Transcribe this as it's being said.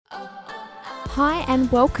Hi and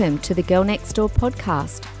welcome to the Girl Next Door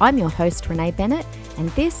podcast. I'm your host Renee Bennett and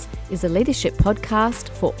this is a leadership podcast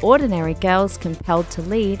for ordinary girls compelled to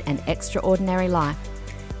lead an extraordinary life.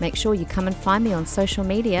 Make sure you come and find me on social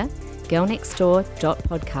media,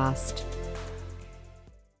 girlnextdoor.podcast.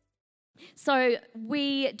 So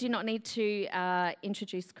we do not need to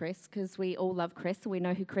introduce Chris because we all love Chris and we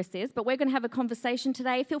know who Chris is. But we're going to have a conversation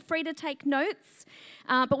today. Feel free to take notes.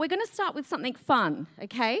 But we're going to start with something fun,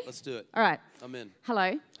 okay? Let's do it. All right. I'm in.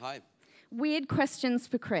 Hello. Hi. Weird questions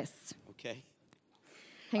for Chris. Okay.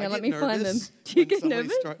 Hang on, let me find them. Do you get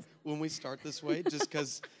nervous? When we start this way, just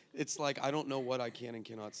because it's like I don't know what I can and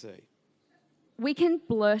cannot say. We can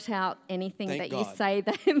blurt out anything Thank that God. you say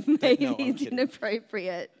that maybe No, I'm is kidding.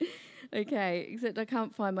 inappropriate. Okay, except I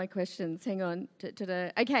can't find my questions. Hang on.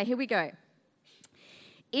 Okay, here we go.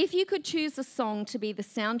 If you could choose a song to be the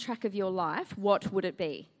soundtrack of your life, what would it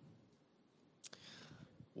be?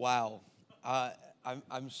 Wow. Wow. I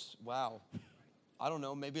don't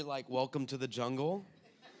know. Maybe like "Welcome to the Jungle,"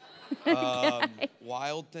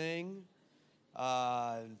 "Wild Thing."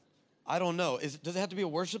 I don't know. Does it have to be a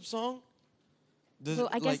worship song? Well,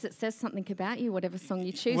 I guess it says something about you, whatever song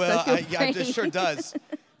you choose. Well, so feel free. it just sure does.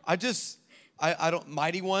 I don't.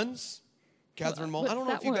 Mighty Ones, Catherine Mullins. I don't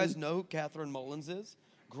know if you guys know who Catherine Mullins is.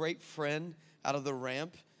 Great friend out of the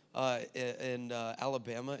ramp in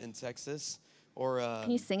Alabama and Texas. Or can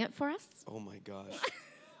you sing it for us? Oh my gosh,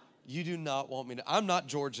 you do not want me to. I'm not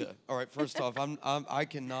Georgia. All right, first off, I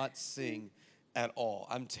cannot sing at all.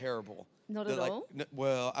 I'm terrible. Not at all.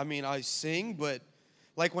 Well, I mean, I sing, but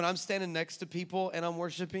like when I'm standing next to people and I'm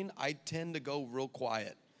worshiping, I tend to go real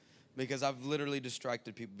quiet. Because I've literally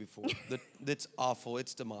distracted people before. That's awful.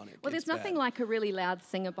 It's demonic. Well, there's nothing like a really loud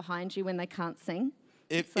singer behind you when they can't sing.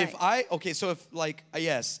 Yes,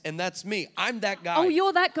 and that's me. I'm that guy. Oh,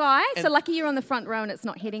 you're that guy? And so lucky you're on the front row and it's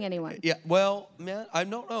not hitting anyone. Yeah, well, man, I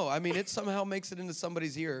don't know. I mean, it somehow makes it into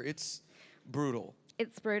somebody's ear. It's brutal.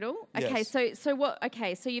 It's brutal? Okay, yes. so what?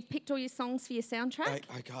 Okay, so you've picked all your songs for your soundtrack?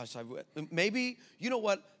 Maybe, you know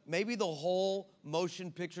what? Maybe the whole motion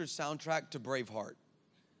picture soundtrack to Braveheart.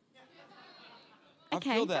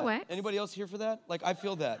 Okay, I feel that. works. Anybody else here for that? Like, I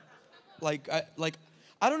feel that. I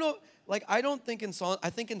don't know. Like, I don't think in song. I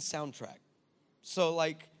think in soundtrack. So,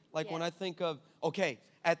 when I think of, okay,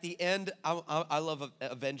 at the end, I love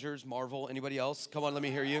Avengers, Marvel. Anybody else? Come on, let me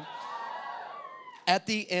hear you. At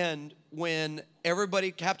the end, when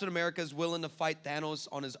Captain America is willing to fight Thanos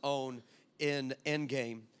on his own in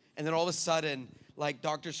Endgame, and then all of a sudden, like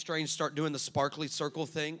Doctor Strange start doing the sparkly circle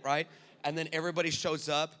thing, right? And then everybody shows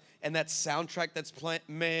up. And that soundtrack that's playing,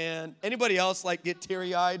 man, anybody else like get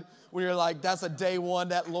teary-eyed when you're like, that's a day one,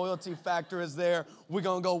 that loyalty factor is there, we're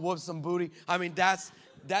gonna go whoop some booty. I mean, that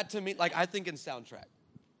to me, like I think in soundtrack.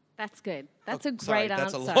 That's good. That's a Sorry, great answer.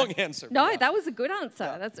 that's a long answer. No, yeah. that was a good answer.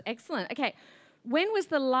 Yeah. That's excellent. Okay, when was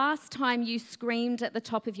the last time you screamed at the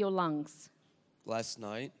top of your lungs? Last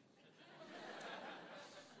night.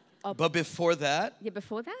 Oh, but before that? Yeah,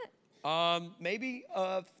 before that? Maybe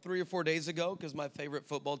 3 or 4 days ago, because my favorite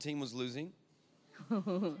football team was losing.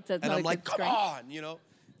 So and I'm like, come on, you know.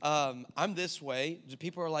 I'm this way.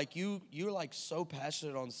 People are like, you're like so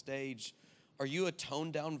passionate on stage. Are you a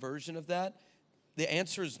toned down version of that? The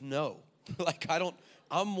answer is no.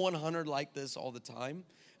 I'm 100 like this all the time.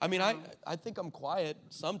 I mean, I think I'm quiet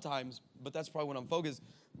sometimes, but that's probably when I'm focused.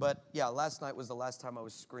 But yeah, last night was the last time I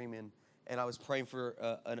was screaming. And I was praying for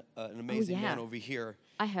an amazing man over here.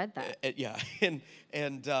 I heard that.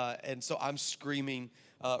 And so I'm screaming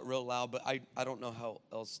real loud, but I don't know how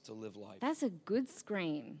else to live life. That's a good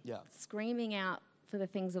scream. Yeah. Screaming out for the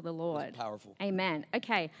things of the Lord. It's powerful. Amen.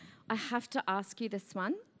 Okay, I have to ask you this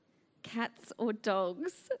one. Cats or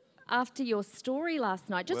dogs? After your story last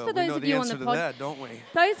night, just for those of you on the podcast, don't we?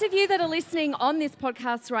 Those of you that are listening on this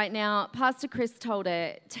podcast right now, Pastor Chris told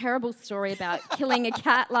a terrible story about killing a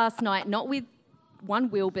cat last night, not with one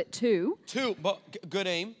wheel, but two. Two, but good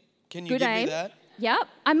aim. Can you Good give aim. me that? Yep.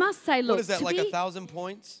 I must say, look. What is that, like 1,000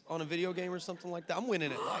 points on a video game or something like that? I'm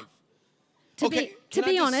winning at life. To be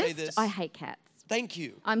honest, say this? I hate cats. Thank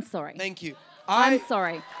you. I'm sorry. Thank you. I'm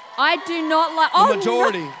sorry. I do not like. The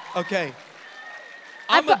majority. No. Okay.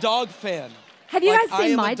 I'm a dog fan. Have you guys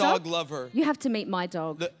seen my dog? I am a dog lover. You have to meet my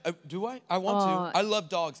dog. Do I? I want to. I love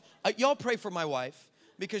dogs. Y'all pray for my wife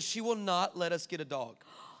because she will not let us get a dog.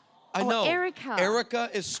 I know. Erica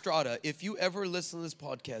Estrada. If you ever listen to this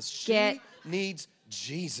podcast, she needs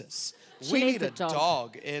Jesus. We need a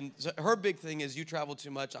dog. And her big thing is, you travel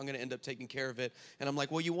too much, I'm going to end up taking care of it. And I'm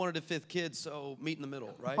like, well, you wanted a fifth kid, so meet in the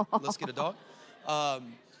middle, right? Let's get a dog.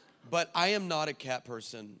 But I am not a cat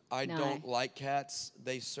person. I don't like cats.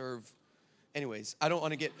 They serve Anyways, I don't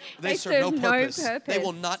want to get. They serve no serve no purpose. They will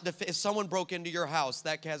purpose. not defend. If someone broke into your house,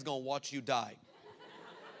 that cat's gonna watch you die.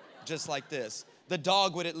 Just like this. The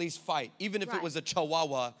dog would at least fight. Even if it Right. was a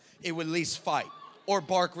Chihuahua, it would at least fight or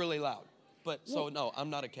bark really loud. But so no, I'm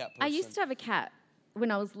not a cat person. I used to have a cat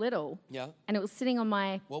when I was little. Yeah. And it was sitting on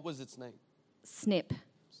my What was its name? snip.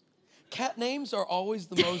 Cat names are always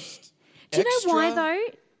the most. Do you know why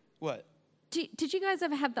though? What? Did you guys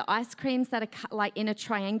ever have the ice creams that are cut like in a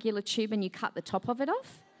triangular tube and you cut the top of it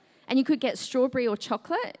off? And you could get strawberry or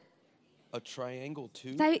chocolate? A triangle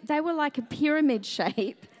too? They were like a pyramid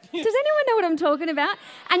shape. Does anyone know what I'm talking about?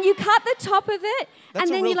 And you cut the top of it, That's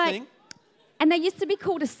and then a real you like, thing? and they used to be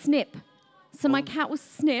called a snip. So my Oh. cat was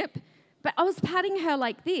Snip, but I was patting her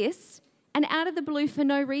like this, and out of the blue for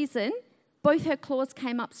no reason, both her claws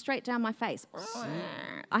came up straight down my face.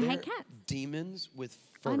 I They're hate cats. Demons with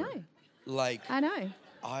fur. I know. Like I know.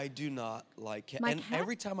 I do not like cats. My And cat-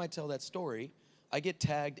 every time I tell that story, I get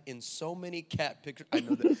tagged in so many cat pictures. I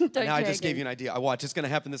know that. Don't Now I tag just gave me. you an idea. I watch. It's going to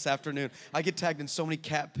happen this afternoon. I get tagged in so many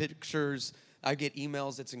cat pictures. I get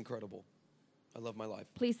emails. It's incredible. I love my life.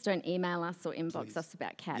 Please don't email us or inbox Please. us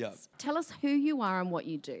about cats. Yeah. Tell us who you are and what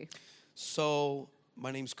you do. So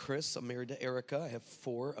my name's Chris. I'm married to Erica. I have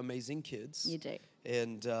 4 amazing kids. You do.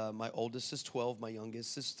 And my oldest is 12. My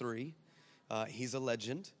youngest is 3. He's a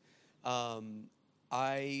legend.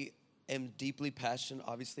 I am deeply passionate,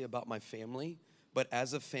 obviously, about my family. But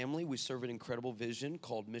as a family, we serve an incredible vision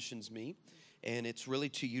called Missions Me. And it's really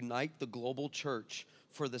to unite the global church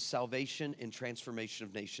for the salvation and transformation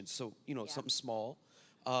of nations. So, something small.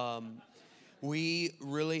 We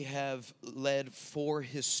really have led 4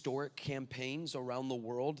 historic campaigns around the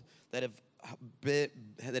world that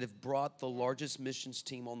have brought the largest missions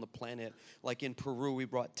team on the planet. Like in Peru, we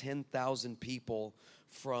brought 10,000 people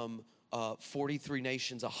from 43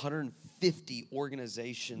 nations, 150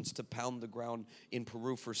 organizations to pound the ground in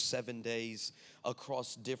Peru for 7 days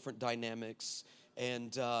across different dynamics.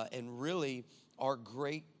 And really, our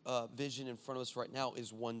great vision in front of us right now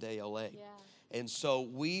is One Day LA. Yeah. And so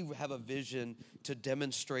we have a vision to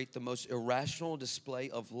demonstrate the most irrational display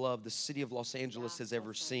of love the city of Los Angeles has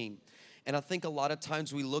ever seen. And I think a lot of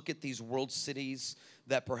times we look at these world cities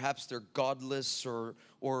that perhaps they're godless or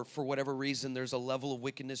for whatever reason there's a level of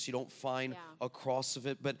wickedness you don't find across of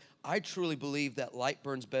it. But I truly believe that light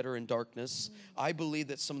burns better in darkness. I believe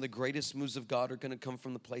that some of the greatest moves of God are going to come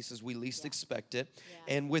from the places we least expect it.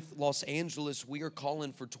 And with Los Angeles, we are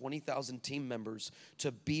calling for 20,000 team members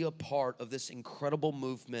to be a part of this incredible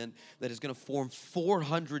movement that is going to form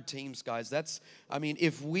 400 teams, guys.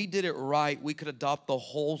 If we did it right, we could adopt the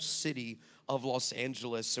whole city of Los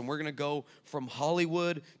Angeles, and we're gonna go from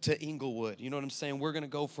Hollywood to Inglewood. You know what I'm saying? We're gonna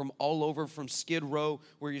go from all over, from Skid Row,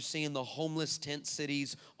 where you're seeing the homeless tent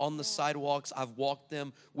cities on the sidewalks. I've walked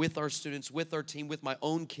them with our students, with our team, with my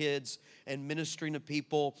own kids, and ministering to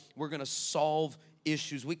people. We're gonna solve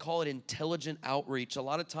issues. We call it intelligent outreach. A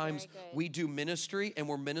lot of times we do ministry and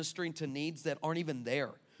we're ministering to needs that aren't even there.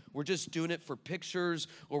 We're just doing it for pictures,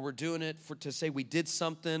 or we're doing it to say we did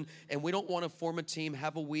something, and we don't want to form a team,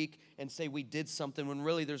 have a week, and say we did something when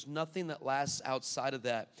really there's nothing that lasts outside of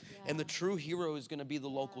that. And the true hero is going to be the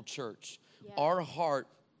local church. Our heart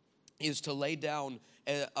is to lay down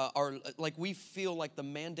we feel like the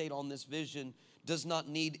mandate on this vision does not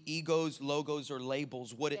need egos, logos, or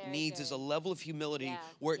labels. What it needs is a level of humility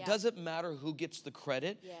where it doesn't matter who gets the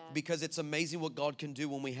credit, because it's amazing what God can do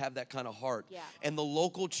when we have that kind of heart. And the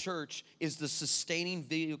local church is the sustaining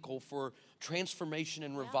vehicle for transformation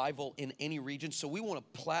and revival in any region. So we want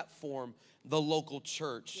to platform the local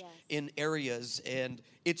church in areas, and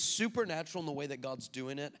it's supernatural in the way that God's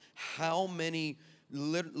doing it. How many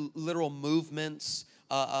literal movements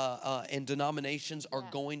and denominations are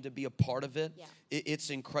going to be a part of it. It's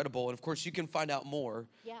incredible. And of course, you can find out more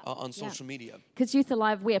on social media. Because Youth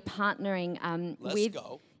Alive, we are partnering Let's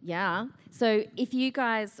go. Yeah. So if you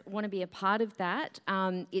guys want to be a part of that,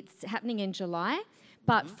 it's happening in July.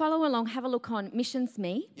 But follow along, have a look on Missions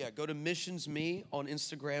Me. Yeah, go to Missions Me on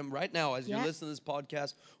Instagram right now as you're listening to this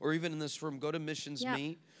podcast, or even in this room, go to Missions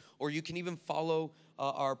Me. Or you can even follow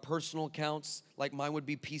our personal accounts. Like mine would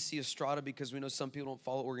be PC Estrada, because we know some people don't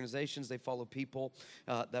follow organizations, they follow people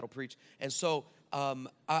that'll preach. And so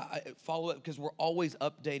I follow it because we're always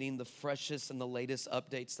updating the freshest and the latest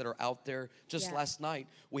updates that are out there. Just last night,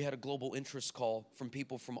 we had a global interest call from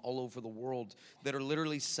people from all over the world that are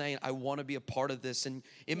literally saying, I want to be a part of this. And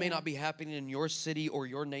it may not be happening in your city or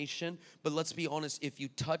your nation, but let's be honest, if you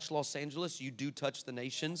touch Los Angeles, you do touch the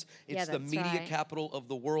nations. It's the media capital of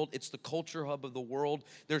the world. It's the culture hub of the world.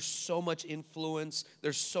 There's so much influence.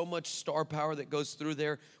 There's so much star power that goes through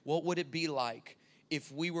there. What would it be like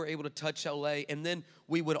if we were able to touch LA, and then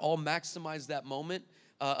we would all maximize that moment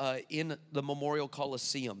in the Memorial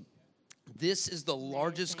Coliseum. This is the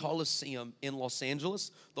largest Coliseum in Los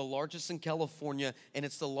Angeles, the largest in California, and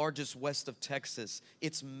it's the largest west of Texas.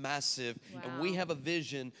 It's massive, and we have a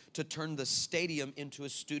vision to turn the stadium into a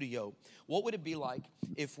studio. What would it be like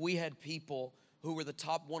if we had people who were the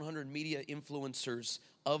top 100 media influencers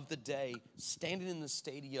of the day standing in the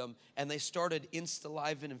stadium, and they started Insta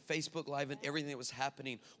Live and Facebook Live and everything that was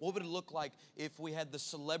happening? What would it look like if we had the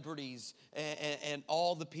celebrities and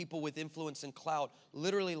all the people with influence and clout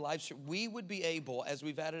literally live stream? We would be able, as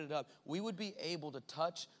we've added it up, we would be able to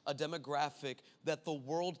touch a demographic that the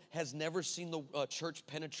world has never seen the church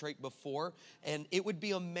penetrate before, and it would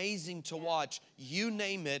be amazing to watch, you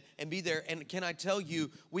name it, and be there. And can I tell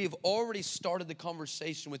you, we have already started the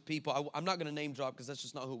conversation with people. I'm not going to name drop because that's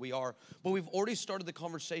just not who we are, but we've already started the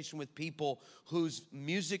conversation with people whose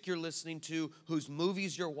music you're listening to, whose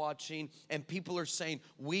movies you're watching, and people are saying,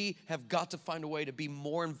 we have got to find a way to be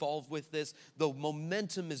more involved with this. The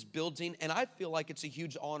momentum is building, and I feel like it's a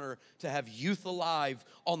huge honor to have Youth Alive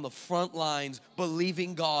on the front lines,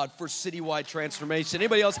 believing God for citywide transformation.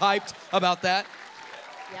 Anybody else hyped about that?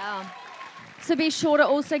 Yeah. So be sure to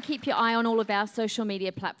also keep your eye on all of our social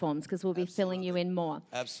media platforms, because we'll be filling you in more.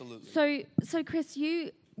 Absolutely. So Chris,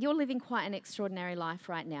 you're living quite an extraordinary life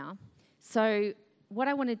right now. So what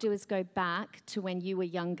I want to do is go back to when you were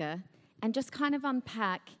younger and just kind of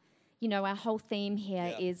unpack, our whole theme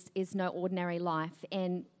here is no ordinary life.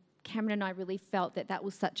 And Cameron and I really felt that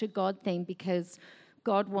was such a God theme, because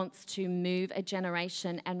God wants to move a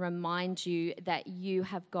generation and remind you that you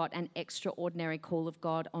have got an extraordinary call of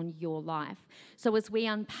God on your life. So as we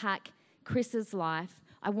unpack Chris's life,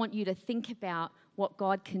 I want you to think about what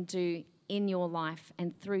God can do in your life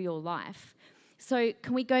and through your life. So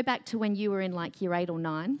can we go back to when you were in like year 8 or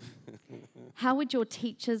 9? How would your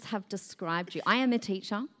teachers have described you? I am a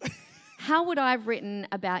teacher. How would I have written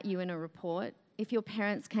about you in a report if your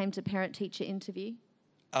parents came to parent-teacher interview?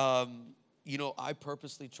 I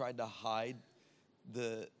purposely tried to hide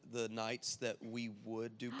the nights that we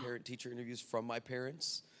would do parent-teacher interviews from my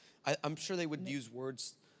parents. I'm sure they would use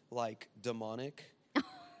words like demonic.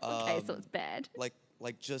 Okay, so it's bad.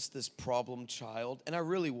 Like just this problem child. And I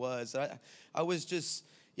really was. I was just,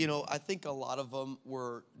 I think a lot of them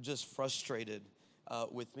were just frustrated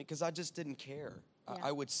with me because I just didn't care. Yeah.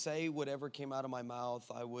 I would say whatever came out of my mouth.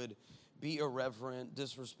 I would be irreverent,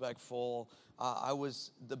 disrespectful.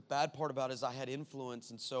 The bad part about it is I had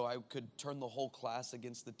influence, and so I could turn the whole class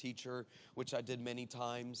against the teacher, which I did many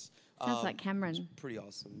times. Sounds like Cameron. It's pretty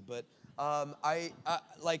awesome. But I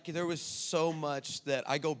there was so much that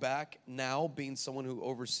I go back now, being someone who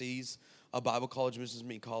oversees a Bible college, Mrs.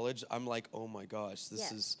 Me College. I'm like, oh my gosh,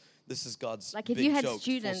 this is God's like big if you had joke,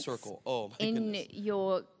 students full circle. Oh my in goodness.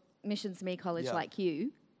 your Missions Me College like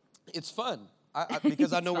you. It's fun.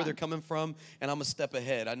 Because I know where they're coming from, and I'm a step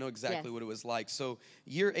ahead. I know exactly what it was like. So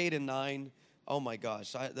year 8 and 9, oh my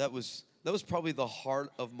gosh, that was probably the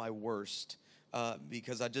heart of my worst,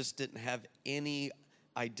 because I just didn't have any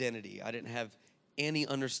identity. I didn't have any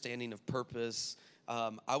understanding of purpose.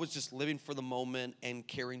 I was just living for the moment and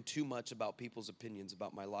caring too much about people's opinions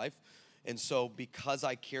about my life. And so because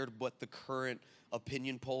I cared what the current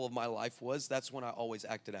opinion poll of my life was, that's when I always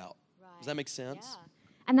acted out. Right. Does that make sense? Yeah.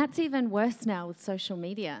 And that's even worse now with social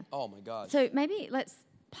media. Oh, my gosh. So maybe let's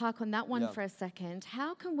park on that one for a second.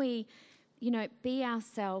 How can we, be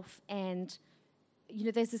ourselves and,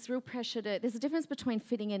 there's this real pressure there's a difference between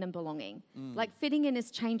fitting in and belonging. Like fitting in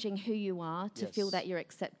is changing who you are to feel that you're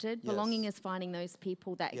accepted. Yes. Belonging is finding those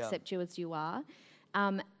people that accept you as you are.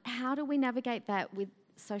 How do we navigate that with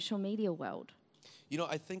social media world?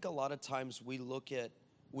 I think a lot of times we look at,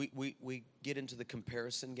 we get into the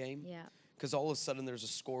comparison game. Yeah. Because all of a sudden there's a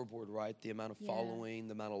scoreboard, right? The amount of following,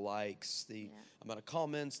 the amount of likes, the amount of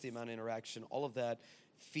comments, the amount of interaction, all of that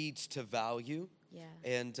feeds to value. Yeah.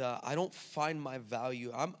 And I don't find my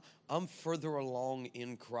value. I'm further along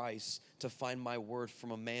in Christ to find my worth from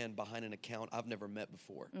a man behind an account I've never met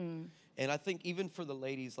before. And I think even for the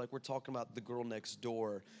ladies, like we're talking about the girl next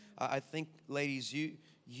door, I think, ladies,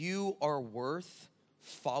 you are worth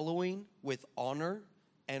following with honor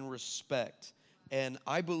and respect. And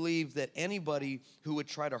I believe that anybody who would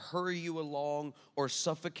try to hurry you along or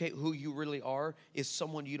suffocate who you really are is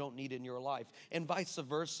someone you don't need in your life. And vice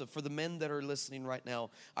versa. For the men that are listening right now,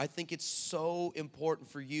 I think it's so important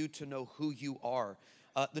for you to know who you are.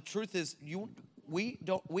 The truth is, we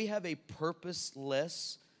have a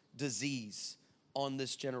purposeless disease on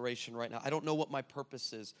this generation right now. I don't know what my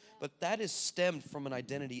purpose is, but that is stemmed from an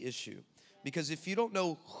identity issue. Because if you don't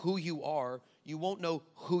know who you are, you won't know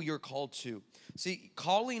who you're called to. See,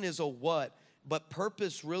 calling is a what, but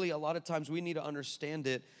purpose really, a lot of times we need to understand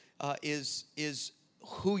it, is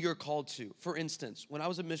who you're called to. For instance, when I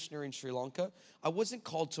was a missionary in Sri Lanka, I wasn't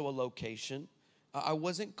called to a location. I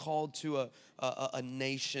wasn't called to a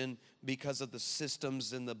nation because of the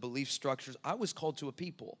systems and the belief structures. I was called to a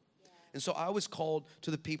people. And so I was called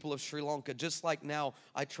to the people of Sri Lanka. Just like now,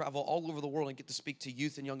 I travel all over the world and get to speak to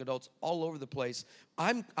youth and young adults all over the place.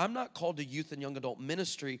 I'm not called to youth and young adult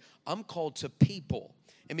ministry. I'm called to people.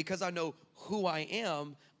 And because I know who I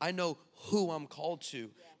am, I know who I'm called to.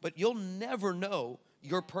 But you'll never know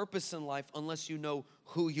your purpose in life unless you know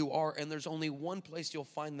who you are. And there's only one place you'll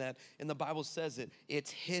find that, and the Bible says it. It's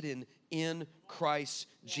hidden in Christ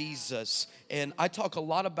Jesus. And I talk a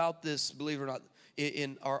lot about this, believe it or not,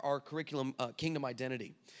 in our curriculum, Kingdom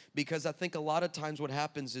Identity. Because I think a lot of times what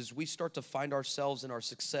happens is we start to find ourselves in our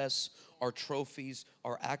success, our trophies,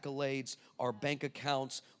 our accolades, our bank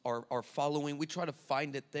accounts, our following. We try to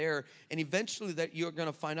find it there. And eventually that you're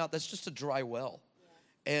going to find out that's just a dry well.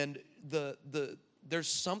 And there's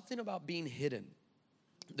something about being hidden.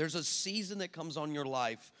 There's a season that comes on your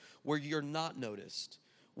life where you're not noticed,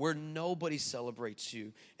 where nobody celebrates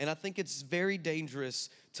you. And I think it's very dangerous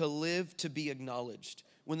to live to be acknowledged,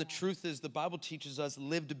 when the truth is the Bible teaches us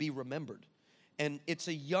live to be remembered. And it's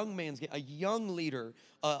a young man's game, a young leader,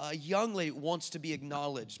 a young lady wants to be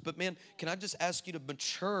acknowledged. But man, can I just ask you to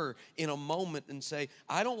mature in a moment and say,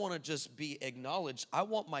 I don't want to just be acknowledged. I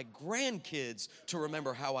want my grandkids to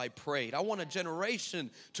remember how I prayed. I want a generation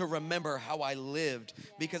to remember how I lived.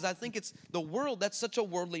 Because I think it's the world, that's such a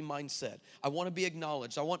worldly mindset. I want to be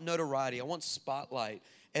acknowledged. I want notoriety. I want spotlight.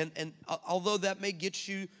 And although that may get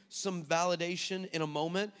you some validation in a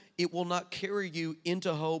moment, it will not carry you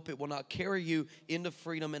into hope. It will not carry you into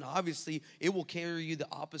freedom. And obviously, it will carry you the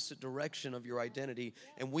opposite direction of your identity.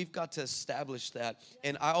 And we've got to establish that.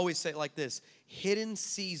 And I always say it like this: hidden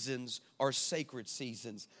seasons are sacred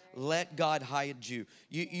seasons. Let God hide you.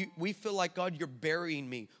 We feel like, God, you're burying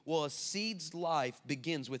me. Well, a seed's life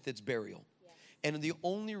begins with its burial. And the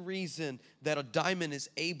only reason that a diamond is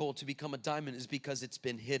able to become a diamond is because it's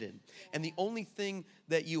been hidden. And the only thing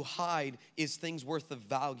that you hide is things worth of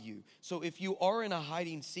value. So if you are in a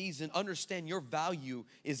hiding season, understand your value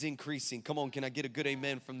is increasing. Come on, can I get a good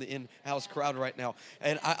amen from the in-house crowd right now?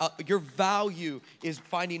 And your value is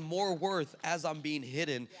finding more worth as I'm being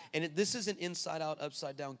hidden. And this is an inside-out,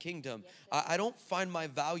 upside-down kingdom. I don't find my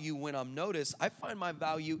value when I'm noticed. I find my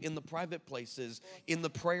value in the private places, in the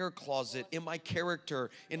prayer closet, in my character,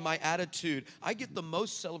 in my attitude. I get the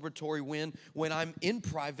most celebratory win when I'm in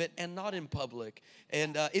private and not in public.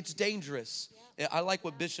 And it's dangerous. I like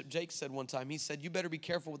what Bishop Jake said one time. He said, you better be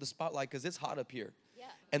careful with the spotlight because it's hot up here.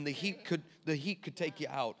 And the heat could take you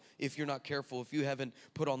out if you're not careful, if you haven't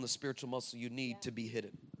put on the spiritual muscle you need to be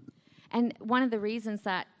hidden. And one of the reasons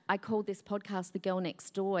that I called this podcast The Girl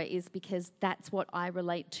Next Door is because that's what I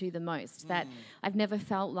relate to the most. That I've never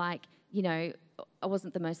felt like, I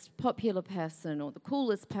wasn't the most popular person or the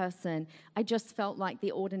coolest person. I just felt like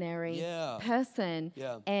the ordinary person.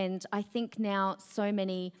 Yeah. And I think now so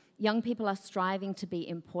many young people are striving to be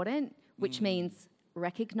important, which means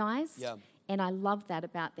recognized. Yeah. And I love that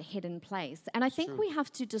about the hidden place. And I think we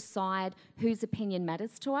have to decide whose opinion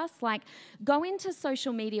matters to us. Like, go into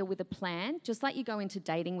social media with a plan, just like you go into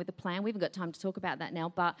dating with a plan. We haven't got time to talk about that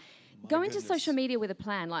now, but go into social media with a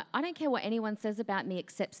plan. Like, I don't care what anyone says about me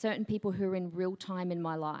except certain people who are in real time in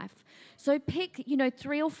my life. So pick,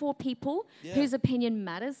 3 or 4 people whose opinion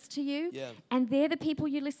matters to you, and they're the people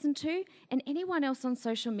you listen to. And anyone else on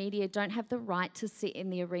social media don't have the right to sit in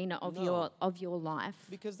the arena of your life.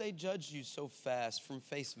 Because they judge you so fast from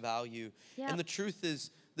face value. And the truth is,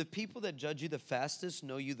 the people that judge you the fastest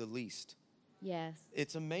know you the least. Yes.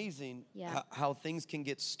 It's amazing how things can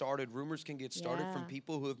get started, rumors can get started from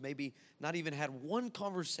people who have maybe not even had one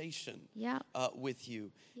conversation with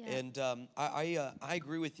you. Yeah. And I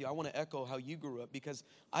agree with you. I want to echo how you grew up, because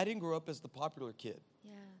I didn't grow up as the popular kid.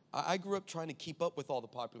 Yeah. I grew up trying to keep up with all the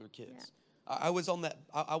popular kids. Yeah. I was on that.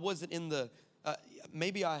 I wasn't in the,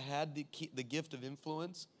 maybe I had the gift of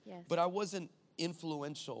influence, but I wasn't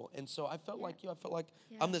influential. And so I felt like you. I felt like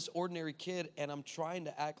I'm this ordinary kid, and I'm trying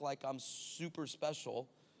to act like I'm super special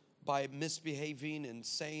by misbehaving and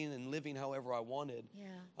saying and living however I wanted.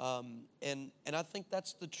 Yeah. And I think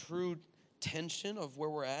that's the true tension of where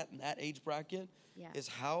we're at in that age bracket. Is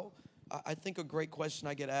how I think a great question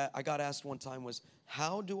I got asked one time was,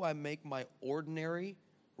 how do I make my ordinary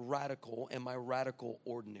radical and my radical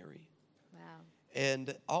ordinary? Wow. And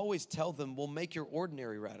I always tell them, well, make your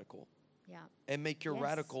ordinary radical. Yeah. And make your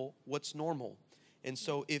radical what's normal. And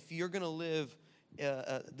so if you're going to live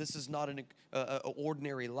this is not an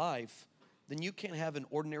ordinary life, then you can't have an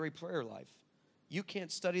ordinary prayer life. You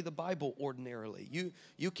can't study the Bible ordinarily.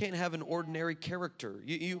 You can't have an ordinary character.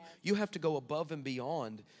 You have to go above and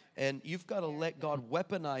beyond. And you've got to let God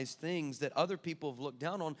weaponize things that other people have looked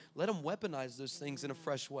down on. Let Him weaponize those things in a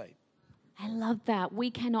fresh way. I love that.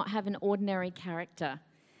 We cannot have an ordinary character.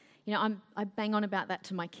 You know, I bang on about that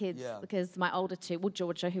to my kids because my older two, well,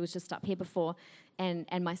 Georgia, who was just up here before, and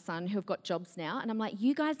my son, who have got jobs now. And I'm like,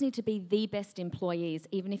 you guys need to be the best employees,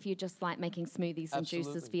 even if you're just like making smoothies and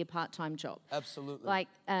juices for your part-time job. Absolutely. Like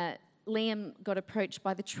Liam got approached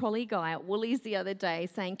by the trolley guy at Woolies the other day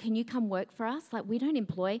saying, can you come work for us? Like, we don't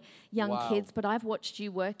employ young kids, but I've watched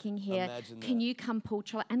you working here. Can you come pull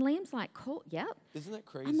trolley? And Liam's like, cool, yep. Isn't that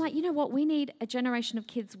crazy? I'm like, you know what? We need a generation of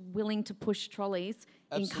kids willing to push trolleys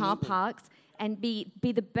in car parks and be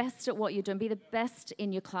the best at what you're doing. Be the best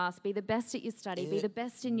in your class. Be the best at your study. Be the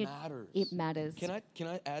best in your... It matters. Can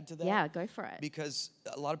I add to that? Yeah, go for it. Because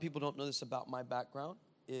a lot of people don't know this about my background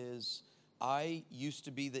is I used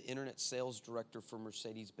to be the internet sales director for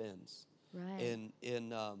Mercedes-Benz in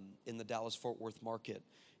the Dallas-Fort Worth market.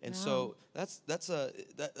 And so that's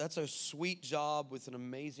a sweet job with an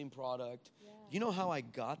amazing product. Yeah. You know how I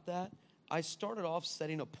got that? I started off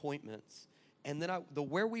setting appointments. And then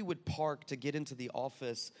where we would park to get into the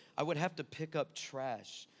office, I would have to pick up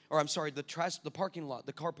trash. Or I'm sorry, the parking lot,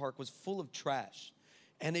 the car park was full of trash.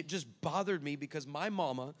 And it just bothered me because my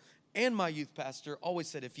mama and my youth pastor always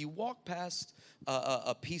said, if you walk past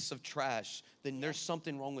a piece of trash, then there's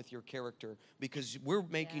something wrong with your character because we're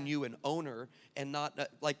making you an owner and not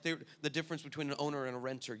the difference between an owner and a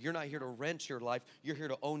renter. You're not here to rent your life. You're here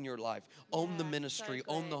to own your life. Own the ministry.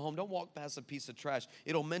 Own the home. Don't walk past a piece of trash.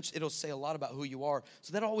 It'll say a lot about who you are.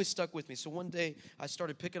 So that always stuck with me. So one day I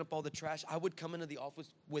started picking up all the trash. I would come into the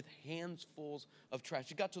office with handfuls of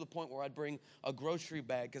trash. It got to the point where I'd bring a grocery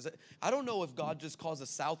bag because I don't know if God just caused a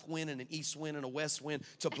south wind and an east wind and a west wind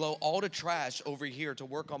to blow all the trash over here to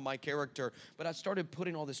work on my character. But I started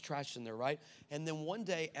putting all this trash in there, right? And then one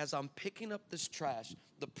day, as I'm picking up this trash,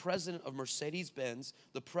 the president of Mercedes-Benz,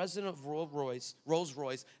 the president of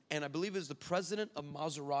Rolls-Royce, and I believe it was the president of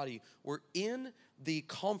Maserati were in the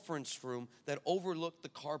conference room that overlooked the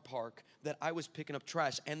car park that I was picking up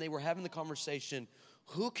trash. And they were having the conversation,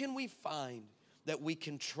 who can we find that we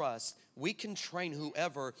can trust? We can train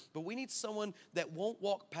whoever, but we need someone that won't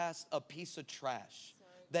walk past a piece of trash.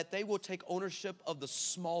 That they will take ownership of the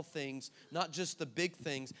small things, not just the big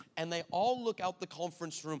things. And they all look out the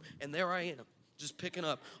conference room, and there I am, just picking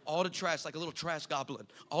up all the trash like a little trash goblin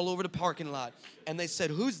all over the parking lot. And they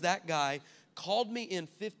said, who's that guy? Called me in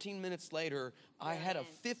 15 minutes later. I had a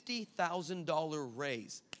 $50,000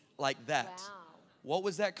 raise like that. Wow. What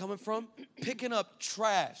was that coming from? Picking up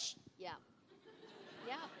trash. Yeah.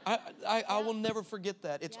 I will never forget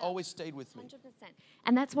that. It's always stayed with me. 100%.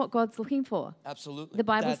 And that's what God's looking for. Absolutely. The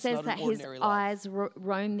Bible says that His eyes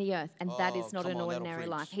roam the earth, and that is not an ordinary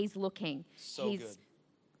life. He's looking. So good.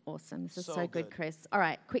 Awesome. This is so good, Chris. All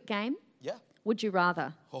right, quick game. Yeah. Would you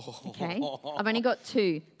rather? Okay. I've only got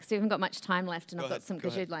two because we haven't got much time left, and I've got some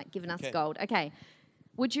because you've given us gold. Okay.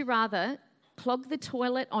 Would you rather clog the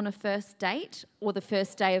toilet on a first date or the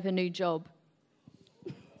first day of a new job?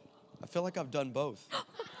 I feel like I've done both.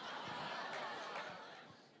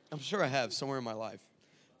 I'm sure I have somewhere in my life.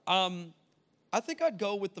 I think I'd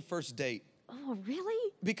go with the first date. Oh,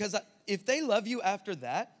 really? Because if they love you after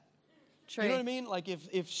that, True. You know what I mean? Like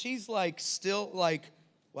if she's still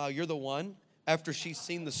wow, you're the one, after she's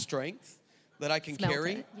seen the strength that I can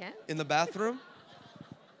carry in the bathroom,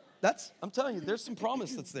 I'm telling you, there's some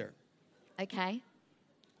promise that's there. Okay.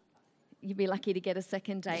 You'd be lucky to get a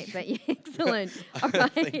second date, but yeah, excellent. All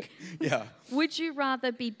right. Yeah. Would you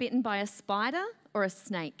rather be bitten by a spider or a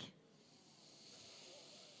snake?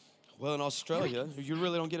 Well, in Australia, you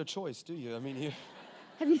really don't get a choice, do you? I mean,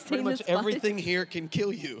 have you seen pretty much everything here can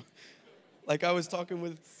kill you. Like I was talking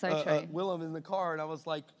with Willem in the car, and I was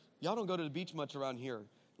like, y'all don't go to the beach much around here.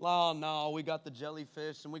 Oh, no, we got the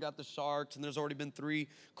jellyfish, and we got the sharks, and there's already been 3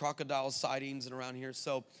 crocodile sightings around here.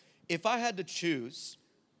 So if I had to choose,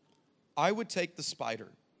 I would take the spider.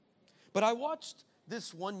 But I watched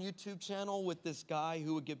this one YouTube channel with this guy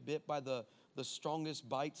who would get bit by the strongest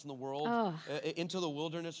bites in the world into the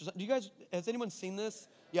wilderness. Do you guys, has anyone seen this?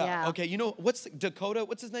 Yeah. Okay, you know, what's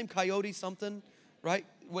his name? Coyote something, right?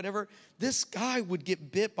 Whatever. This guy would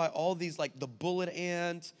get bit by all these, the bullet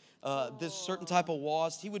ant, this certain type of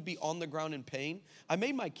wasp. He would be on the ground in pain. I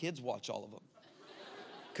made my kids watch all of them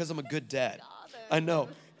because I'm a good dad. I know.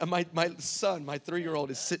 And my son, my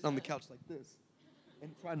 3-year-old, is sitting on the couch like this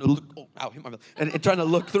and trying to look. Oh, ow, hit my mouth. And trying to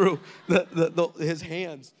look through his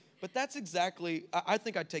hands. But that's exactly, I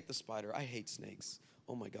think I'd take the spider. I hate snakes.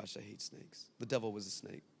 Oh my gosh, I hate snakes. The devil was a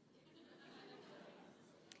snake.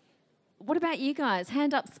 What about you guys?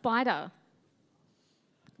 Hand up, spider.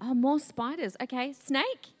 Oh, more spiders. Okay,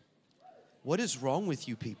 snake. What is wrong with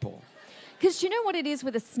you people? Because you know what it is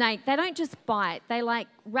with a snake? They don't just bite. They like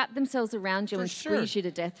wrap themselves around you For and sure. squeeze you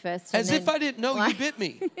to death first. As if I didn't know like, you bit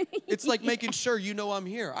me. It's like making sure you know I'm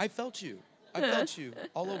here. I felt you. I felt you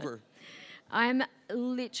all over. I'm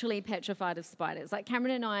literally petrified of spiders. Like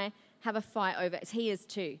Cameron and I have a fight over, he is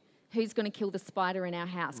too, who's going to kill the spider in our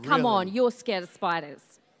house. Come on, Really? you're scared of spiders.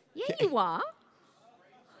 Yeah, you are.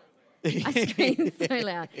 I scream so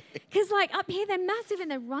loud. Because like up here, they're massive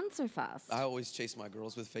and they run so fast. I always chase my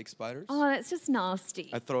girls with fake spiders. Oh, that's just nasty.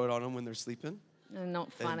 I throw it on them when they're sleeping.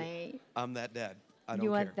 Not funny. I'm that dad. I don't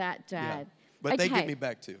You care. are that dad. Yeah. But they get me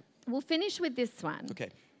back too. We'll finish with this one. Okay.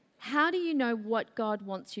 How do you know what God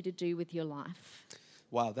wants you to do with your life?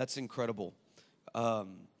 Wow, that's incredible.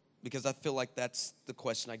 Because I feel like that's the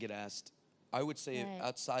question I get asked. I would say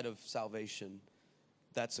outside of salvation,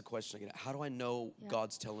 that's the question I get. How do I know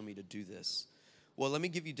God's telling me to do this? Well, let me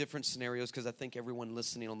give you different scenarios because I think everyone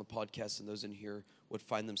listening on the podcast and those in here would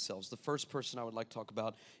find themselves. The first person I would like to talk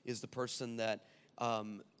about is the person that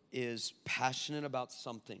is passionate about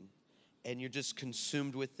something and you're just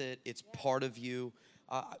consumed with it. It's part of you.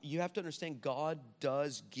 You have to understand God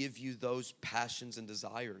does give you those passions and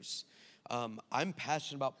desires. I'm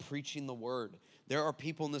passionate about preaching the word. There are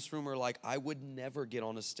people in this room who are like, I would never get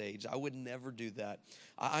on a stage. I would never do that.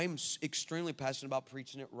 I'm extremely passionate about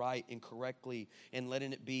preaching it right and correctly and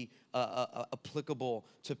letting it be applicable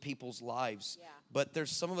to people's lives. Yeah. But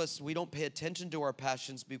there's some of us, we don't pay attention to our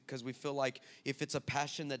passions because we feel like if it's a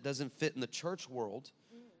passion that doesn't fit in the church world,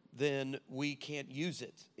 then we can't use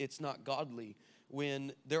it. It's not godly.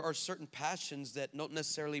 When there are certain passions that don't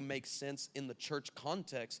necessarily make sense in the church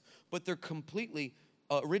context, but they're completely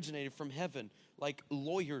originated from heaven, like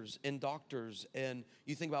lawyers and doctors, and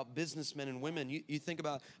you think about businessmen and women. You think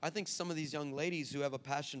about, I think some of these young ladies who have a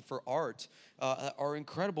passion for art are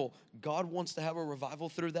incredible. God wants to have a revival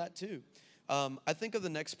through that too. I think of the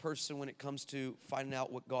next person when it comes to finding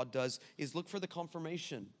out what God does is look for the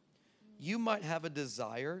confirmation. You might have a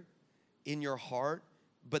desire in your heart,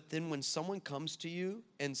 but then when someone comes to you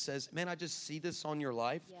and says, man, I just see this on your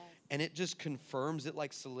life, and it just confirms, it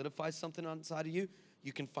like solidifies something inside of you,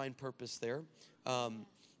 you can find purpose there.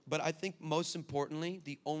 But I think most importantly,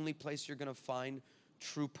 the only place you're going to find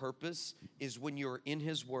true purpose is when you're in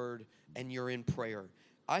His Word and you're in prayer.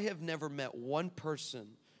 I have never met one person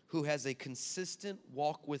who has a consistent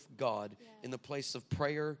walk with God in the place of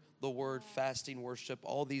prayer, the Word, fasting, worship,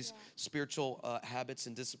 all these spiritual habits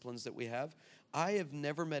and disciplines that we have. I have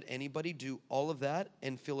never met anybody do all of that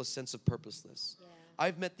and feel a sense of purposeless.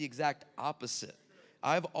 I've met the exact opposite.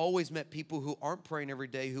 I've always met people who aren't praying every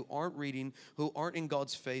day, who aren't reading, who aren't in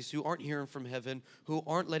God's face, who aren't hearing from heaven, who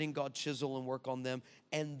aren't letting God chisel and work on them,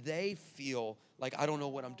 and they feel like, I don't know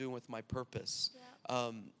what I'm doing with my purpose.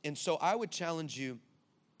 And so I would challenge you,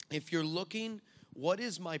 if you're looking, what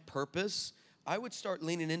is my purpose? I would start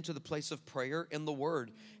leaning into the place of prayer and the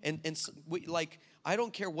Word. I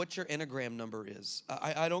don't care what your Enneagram number is.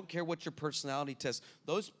 I don't care what your personality test.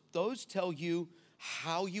 Those tell you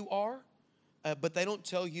how you are, but they don't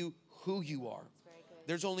tell you who you are.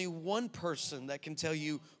 There's only one person that can tell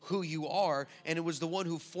you who you are, and it was the one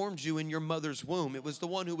who formed you in your mother's womb. It was the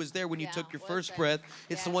one who was there when you took your first breath.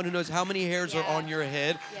 It's the one who knows how many hairs are on your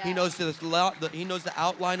head. He knows he knows the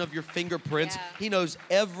outline of your fingerprints. He knows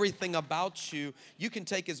everything about you. You can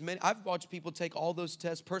take as many. I've watched people take all those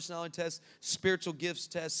tests, personality tests, spiritual gifts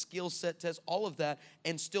tests, skill set tests, all of that,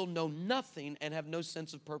 and still know nothing and have no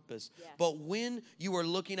sense of purpose. But when you are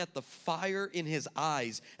looking at the fire in His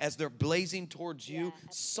eyes as they're blazing towards you,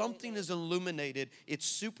 something is illuminated. It's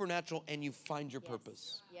supernatural, and you find your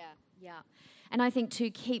purpose. Yeah. And I think to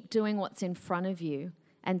keep doing what's in front of you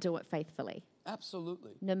and do it faithfully.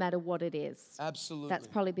 Absolutely. No matter what it is. Absolutely. That's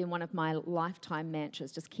probably been one of my lifetime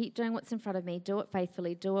mantras. Just keep doing what's in front of me, do it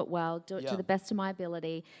faithfully, do it well, do it to the best of my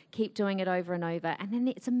ability, keep doing it over and over. And then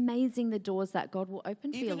it's amazing the doors that God will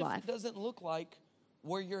open for your life. Even if it doesn't look like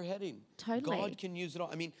where you're heading. Totally. God can use it all.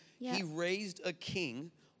 I mean, He raised a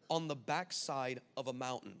king on the backside of a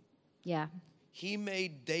mountain. Yeah. He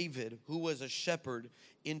made David, who was a shepherd,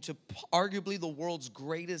 into arguably the world's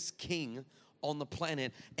greatest king on the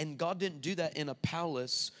planet. And God didn't do that in a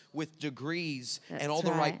palace with degrees and all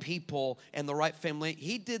the right people and the right family.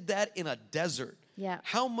 He did that in a desert. Yeah.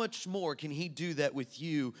 How much more can He do that with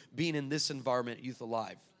you being in this environment, Youth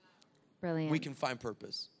Alive? Brilliant. We can find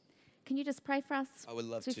purpose. Can you just pray for us? I would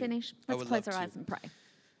love to to. finish? Let's close our eyes and pray.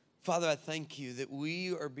 Father, I thank you that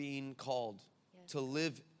we are being called to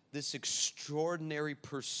live this extraordinary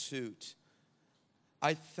pursuit.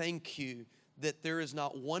 I thank you that there is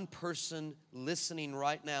not one person listening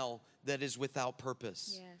right now that is without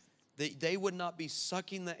purpose. Yes. They would not be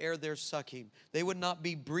sucking the air they're sucking. They would not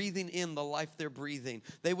be breathing in the life they're breathing.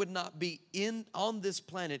 They would not be on this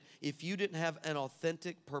planet if you didn't have an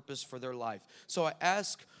authentic purpose for their life. So I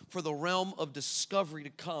ask for the realm of discovery to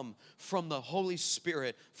come from the Holy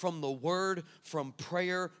Spirit, from the Word, from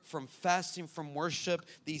prayer, from fasting, from worship,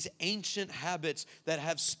 these ancient habits that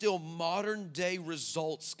have still modern day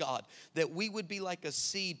results, God, that we would be like a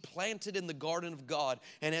seed planted in the garden of God.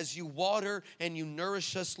 And as you water and you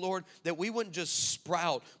nourish us, Lord, that we wouldn't just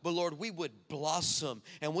sprout, but Lord, we would blossom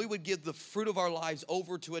and we would give the fruit of our lives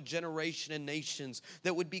over to a generation and nations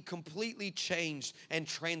that would be completely changed and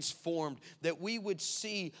transformed, that we would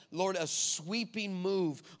see, Lord, a sweeping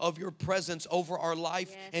move of your presence over our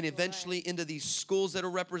life and eventually into these schools that are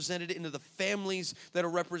represented, into the families that are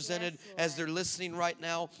represented as they're listening right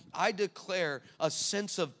now. I declare a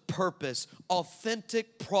sense of purpose,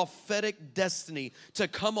 authentic prophetic destiny to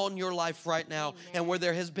come on your life right now. Amen. And where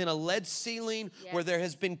there has been a lead ceiling, where there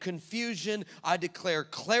has been confusion, I declare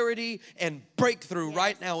clarity and breakthrough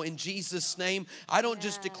right now in Jesus' name. I don't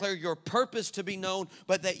just declare your purpose to be known,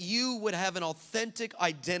 but that you would have an authentic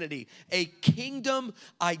identity, a kingdom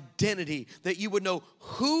identity, that you would know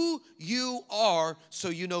who you are so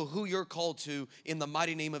you know who you're called to, in the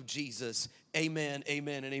mighty name of Jesus. Amen,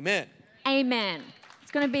 amen, and amen. Amen.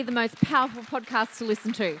 It's going to be the most powerful podcast to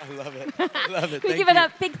listen to. I love it. I love it. We give it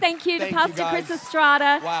a big thank you to Pastor Chris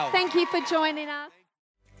Estrada. Wow. Thank you for joining us.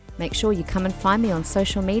 Make sure you come and find me on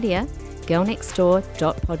social media,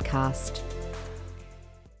 girlnextdoor.podcast.